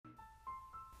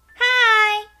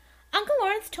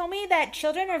told me that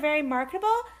children are very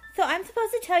marketable, so I'm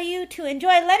supposed to tell you to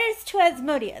enjoy Letters to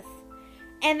Asmodeus.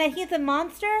 And that he's a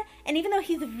monster, and even though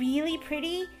he's really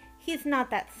pretty, he's not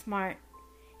that smart.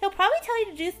 He'll probably tell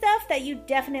you to do stuff that you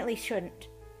definitely shouldn't.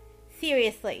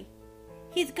 Seriously.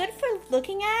 He's good for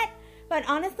looking at, but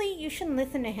honestly, you shouldn't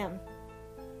listen to him.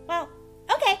 Well,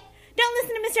 okay. Don't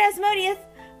listen to Mr. Asmodeus.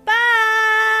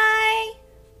 Bye!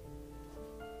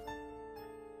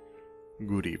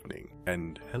 Good evening,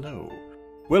 and hello.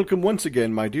 Welcome once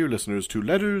again, my dear listeners, to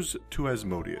Letters to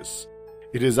Asmodeus.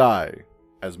 It is I,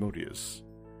 Asmodeus.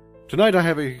 Tonight I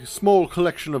have a small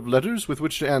collection of letters with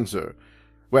which to answer.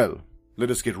 Well,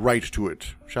 let us get right to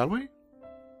it, shall we?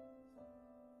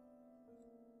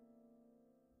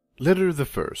 Letter the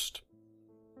first.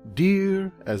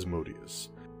 Dear Asmodeus,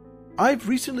 I've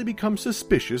recently become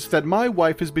suspicious that my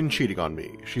wife has been cheating on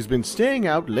me. She's been staying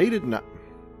out late at night.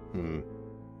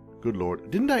 Good Lord,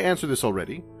 didn't I answer this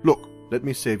already? Look, let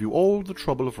me save you all the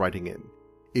trouble of writing in.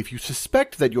 If you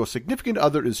suspect that your significant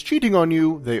other is cheating on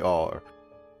you, they are.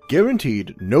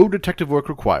 Guaranteed, no detective work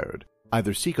required.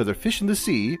 Either seek other fish in the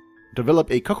sea,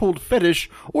 develop a cuckold fetish,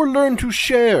 or learn to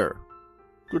share.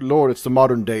 Good Lord, it's the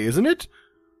modern day, isn't it?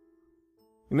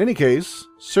 In any case,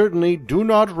 certainly do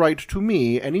not write to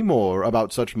me any more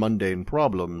about such mundane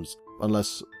problems,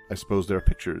 unless, I suppose, there are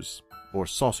pictures, or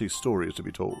saucy stories to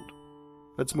be told.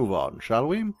 Let's move on, shall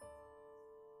we?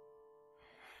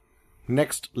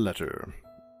 Next letter.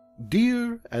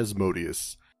 Dear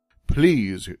Asmodeus,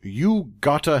 please, you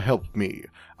gotta help me.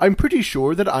 I'm pretty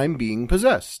sure that I'm being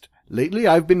possessed. Lately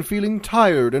I've been feeling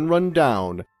tired and run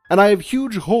down, and I have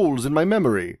huge holes in my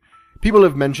memory. People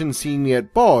have mentioned seeing me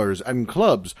at bars and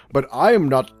clubs, but I am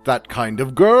not that kind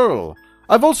of girl.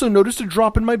 I've also noticed a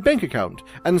drop in my bank account,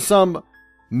 and some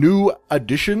new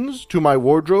additions to my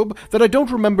wardrobe that I don't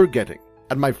remember getting.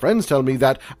 And my friends tell me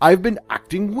that I've been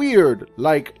acting weird,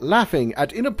 like laughing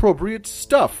at inappropriate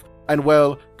stuff, and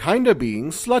well, kinda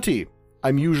being slutty.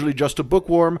 I'm usually just a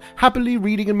bookworm, happily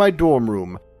reading in my dorm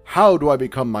room. How do I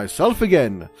become myself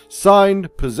again?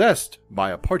 Signed, Possessed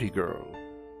by a Party Girl.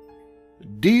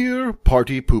 Dear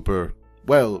Party Pooper,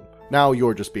 well, now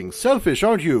you're just being selfish,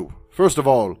 aren't you? First of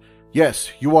all,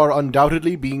 yes, you are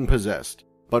undoubtedly being possessed,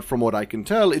 but from what I can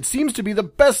tell, it seems to be the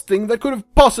best thing that could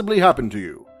have possibly happened to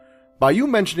you. By you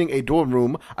mentioning a dorm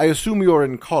room, I assume you're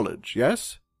in college,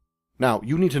 yes? Now,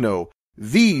 you need to know,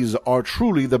 these are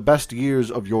truly the best years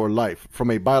of your life,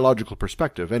 from a biological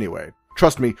perspective anyway.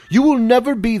 Trust me, you will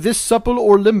never be this supple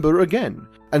or limber again.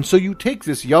 And so you take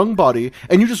this young body,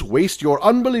 and you just waste your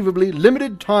unbelievably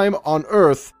limited time on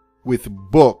Earth with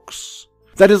books.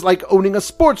 That is like owning a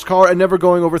sports car and never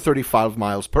going over 35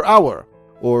 miles per hour.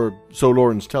 Or so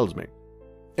Lawrence tells me.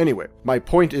 Anyway, my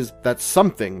point is that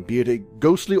something, be it a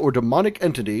ghostly or demonic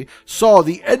entity, saw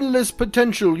the endless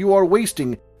potential you are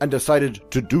wasting and decided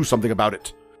to do something about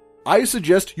it. I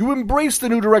suggest you embrace the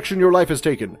new direction your life has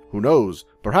taken. Who knows?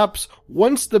 Perhaps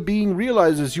once the being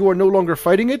realizes you are no longer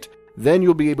fighting it, then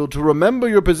you'll be able to remember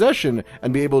your possession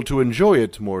and be able to enjoy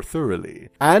it more thoroughly.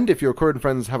 And if your current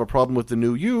friends have a problem with the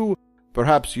new you,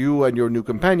 perhaps you and your new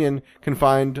companion can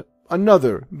find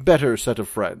another, better set of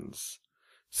friends.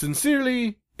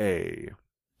 Sincerely, A.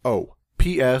 Oh,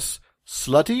 P.S.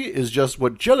 Slutty is just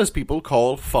what jealous people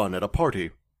call fun at a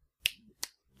party.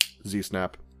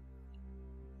 Z-snap.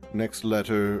 Next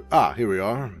letter. Here we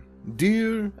are.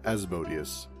 Dear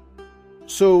Asmodeus.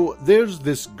 So, there's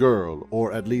this girl,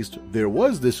 or at least there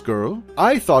was this girl.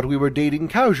 I thought we were dating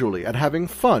casually and having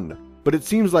fun, but it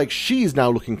seems like she's now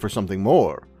looking for something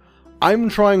more. I'm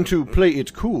trying to play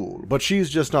it cool, but she's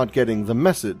just not getting the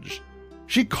message.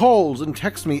 She calls and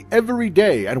texts me every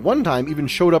day, and one time even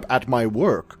showed up at my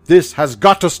work. This has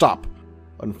got to stop.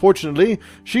 Unfortunately,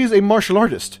 she's a martial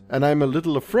artist, and I'm a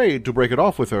little afraid to break it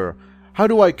off with her. How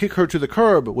do I kick her to the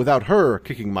curb without her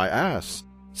kicking my ass?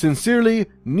 Sincerely,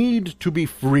 need to be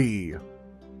free.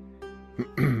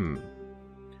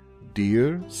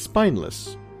 Dear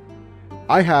Spineless,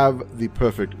 I have the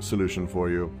perfect solution for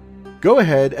you. Go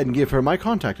ahead and give her my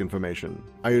contact information.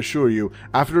 I assure you,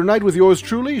 after a night with yours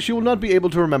truly, she will not be able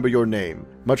to remember your name,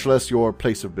 much less your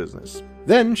place of business.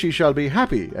 Then she shall be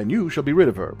happy, and you shall be rid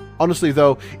of her. Honestly,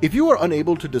 though, if you are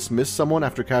unable to dismiss someone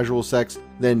after casual sex,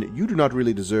 then you do not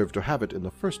really deserve to have it in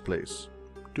the first place,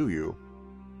 do you?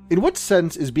 In what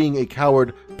sense is being a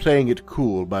coward playing it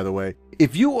cool, by the way?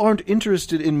 If you aren't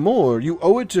interested in more, you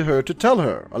owe it to her to tell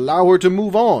her, allow her to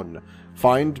move on,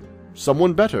 find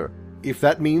someone better. If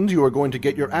that means you are going to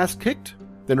get your ass kicked,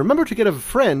 then remember to get a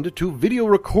friend to video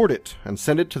record it and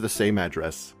send it to the same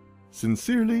address.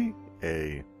 Sincerely,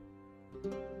 A.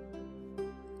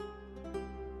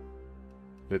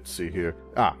 Let's see here.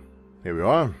 Here we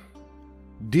are.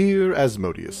 Dear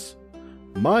Asmodeus,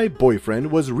 my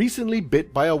boyfriend was recently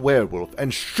bit by a werewolf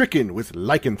and stricken with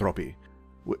lycanthropy.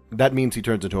 That means he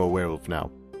turns into a werewolf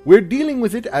now. We're dealing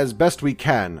with it as best we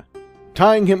can,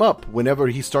 tying him up whenever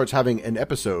he starts having an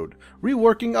episode,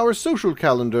 reworking our social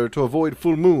calendar to avoid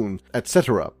full moons,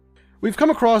 etc. We've come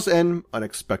across an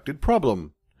unexpected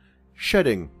problem.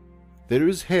 Shedding. There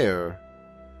is hair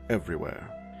everywhere,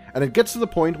 and it gets to the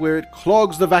point where it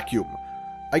clogs the vacuum.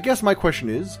 I guess my question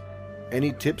is,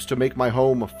 any tips to make my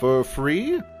home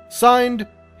fur-free? Signed,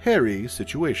 Harry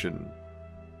Situation.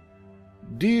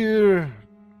 Dear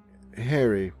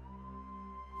Harry,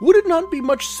 would it not be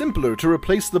much simpler to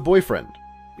replace the boyfriend?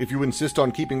 If you insist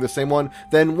on keeping the same one,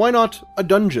 then why not a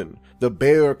dungeon? The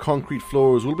bare concrete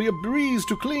floors will be a breeze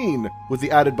to clean, with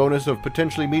the added bonus of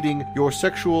potentially meeting your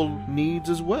sexual needs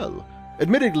as well.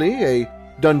 Admittedly, a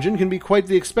dungeon can be quite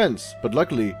the expense, but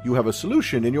luckily you have a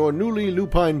solution in your newly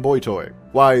lupine boy toy.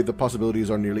 Why, the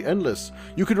possibilities are nearly endless.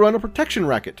 You could run a protection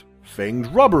racket,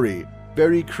 fanged robbery,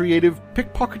 very creative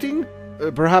pickpocketing,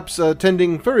 perhaps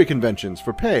attending furry conventions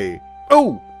for pay.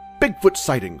 Oh, Bigfoot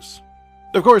sightings.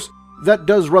 Of course, that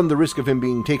does run the risk of him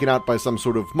being taken out by some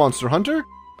sort of monster hunter.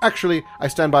 Actually, I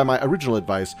stand by my original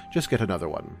advice, just get another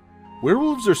one.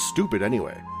 Werewolves are stupid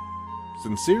anyway.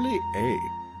 Sincerely, A.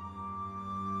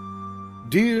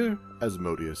 Dear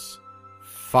Asmodeus,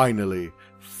 finally,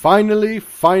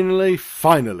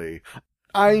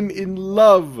 I'm in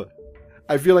love.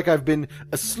 I feel like I've been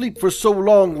asleep for so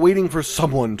long waiting for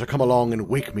someone to come along and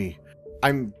wake me.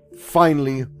 I'm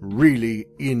finally really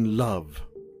in love.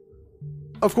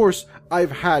 Of course,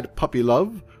 I've had puppy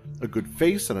love, a good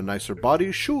face and a nicer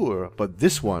body, sure, but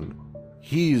this one,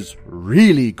 he's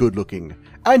really good looking,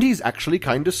 and he's actually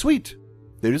kinda sweet.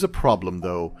 There is a problem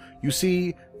though. You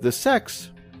see, the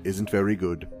sex isn't very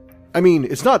good. I mean,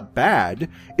 it's not bad,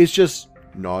 it's just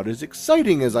not as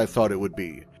exciting as I thought it would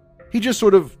be. He just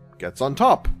sort of gets on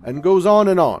top and goes on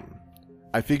and on.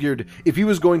 I figured if he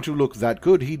was going to look that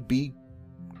good, he'd be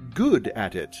good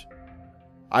at it.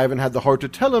 I haven't had the heart to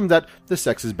tell him that the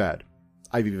sex is bad.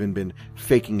 I've even been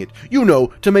faking it,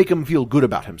 to make him feel good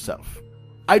about himself.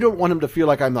 I don't want him to feel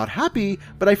like I'm not happy,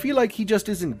 but I feel like he just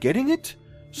isn't getting it.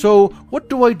 So, what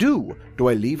do I do? Do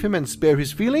I leave him and spare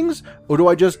his feelings? Or do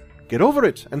I just get over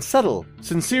it and settle?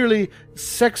 Sincerely,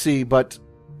 sexy but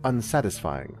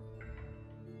unsatisfying.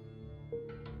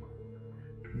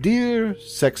 Dear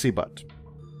Sexy Butt,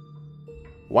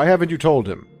 why haven't you told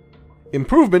him?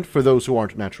 Improvement, for those who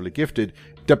aren't naturally gifted,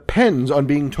 depends on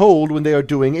being told when they are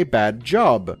doing a bad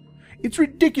job. It's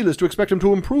ridiculous to expect him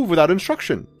to improve without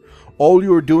instruction. All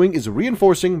you are doing is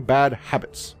reinforcing bad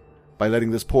habits. By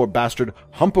letting this poor bastard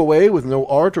hump away with no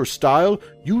art or style,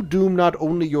 you doom not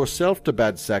only yourself to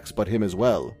bad sex, but him as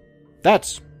well.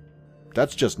 That's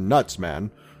just nuts,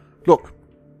 man. Look,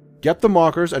 get the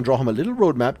markers and draw him a little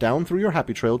roadmap down through your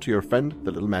happy trail to your friend,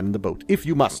 the little man in the boat, if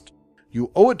you must. You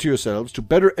owe it to yourselves to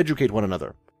better educate one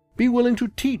another. Be willing to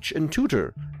teach and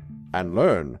tutor, and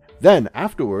learn. Then,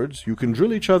 afterwards, you can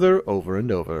drill each other over and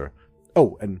over.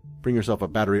 Oh, and bring yourself a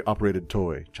battery-operated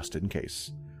toy, just in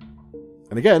case.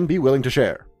 And again, be willing to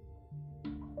share.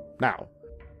 Now,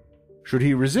 should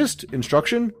he resist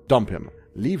instruction, dump him.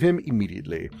 Leave him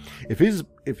immediately. If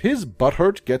his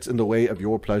butthurt gets in the way of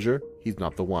your pleasure, he's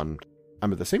not the one.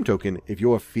 And by the same token, if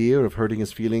your fear of hurting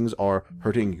his feelings are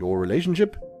hurting your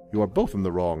relationship, you are both in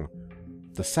the wrong.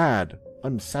 The sad,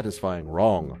 unsatisfying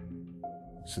wrong.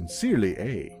 Sincerely,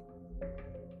 A.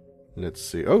 Let's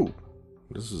see. Oh,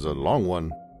 this is a long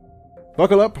one.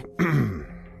 Buckle up.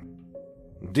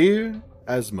 Dear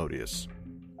Asmodeus,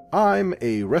 I'm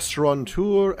a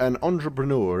restaurateur and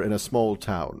entrepreneur in a small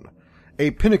town.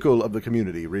 A pinnacle of the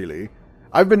community, really.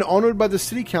 I've been honored by the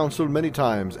city council many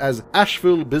times as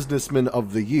Asheville Businessman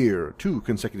of the Year, 2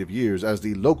 consecutive years, as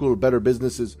the local Better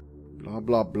Businesses... Blah,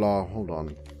 blah, blah. Hold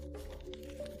on.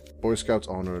 Boy Scouts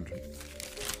honored.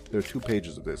 There are 2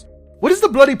 pages of this. What is the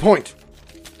bloody point?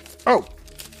 Oh,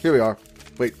 here we are.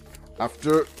 Wait.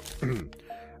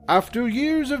 After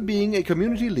years of being a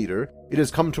community leader, it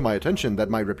has come to my attention that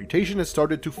my reputation has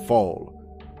started to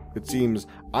fall. It seems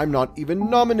I'm not even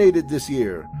nominated this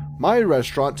year. My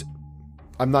restaurant...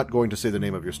 I'm not going to say the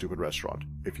name of your stupid restaurant.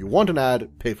 If you want an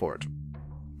ad, pay for it.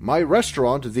 My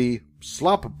restaurant, the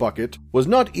Slop Bucket, was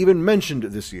not even mentioned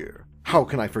this year. How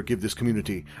can I forgive this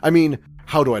community? I mean,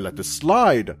 how do I let this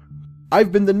slide?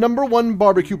 I've been the #1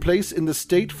 barbecue place in the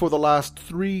state for the last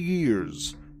 3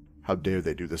 years. How dare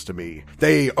they do this to me?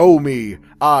 They owe me!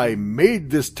 I made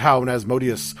this town,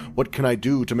 Asmodeus. What can I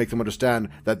do to make them understand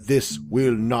that this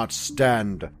will not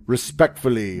stand?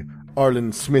 Respectfully,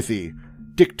 Arlen Smithy.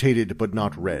 Dictated but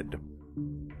not read.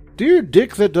 Dear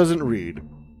Dick that doesn't read.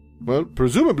 Well,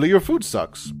 presumably your food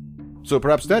sucks. So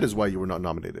perhaps that is why you were not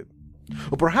nominated.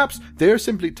 Or perhaps they're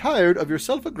simply tired of your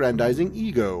self-aggrandizing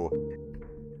ego.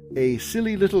 A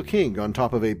silly little king on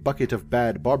top of a bucket of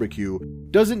bad barbecue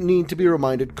doesn't need to be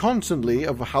reminded constantly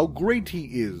of how great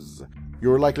he is.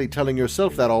 You're likely telling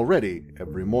yourself that already,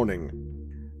 every morning.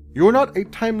 You're not a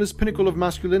timeless pinnacle of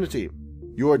masculinity.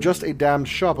 You are just a damned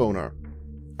shop owner.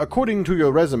 According to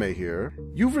your resume here,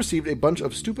 you've received a bunch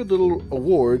of stupid little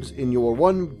awards in your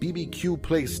one BBQ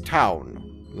place town.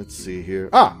 Let's see here.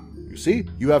 You see?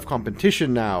 You have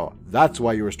competition now. That's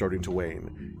why you are starting to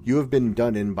wane. You have been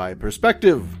done in by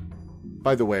perspective.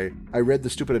 By the way, I read the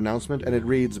stupid announcement and it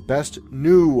reads Best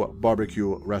New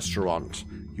Barbecue Restaurant.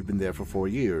 You've been there for 4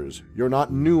 years. You're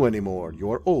not new anymore.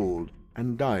 You're old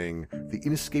and dying. The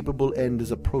inescapable end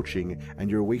is approaching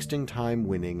and you're wasting time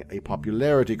winning a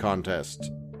popularity contest.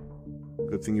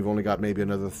 Good thing you've only got maybe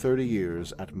another 30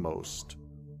 years at most.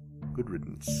 Good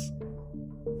riddance.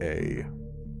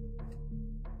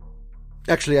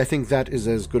 Actually, I think that is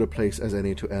as good a place as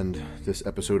any to end this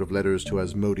episode of Letters to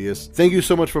Asmodeus. Thank you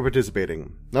so much for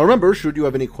participating. Now remember, should you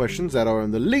have any questions that are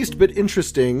in the least bit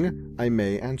interesting, I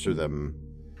may answer them.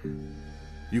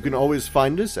 You can always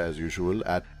find us, as usual,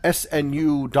 at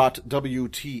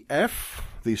snu.wtf,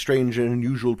 the Strange and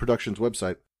Unusual Productions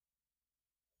website.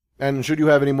 And should you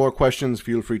have any more questions,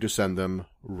 feel free to send them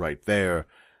right there.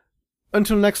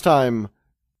 Until next time,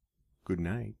 good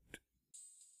night.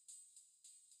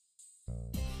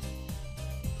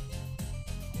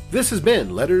 This has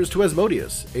been Letters to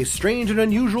Asmodeus, a strange and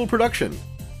unusual production.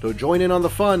 To join in on the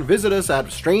fun, visit us at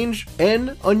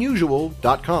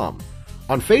strangeandunusual.com,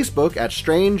 on Facebook at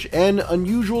Strange and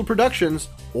Unusual Productions,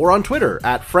 or on Twitter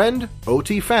at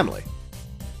FriendOTFamily.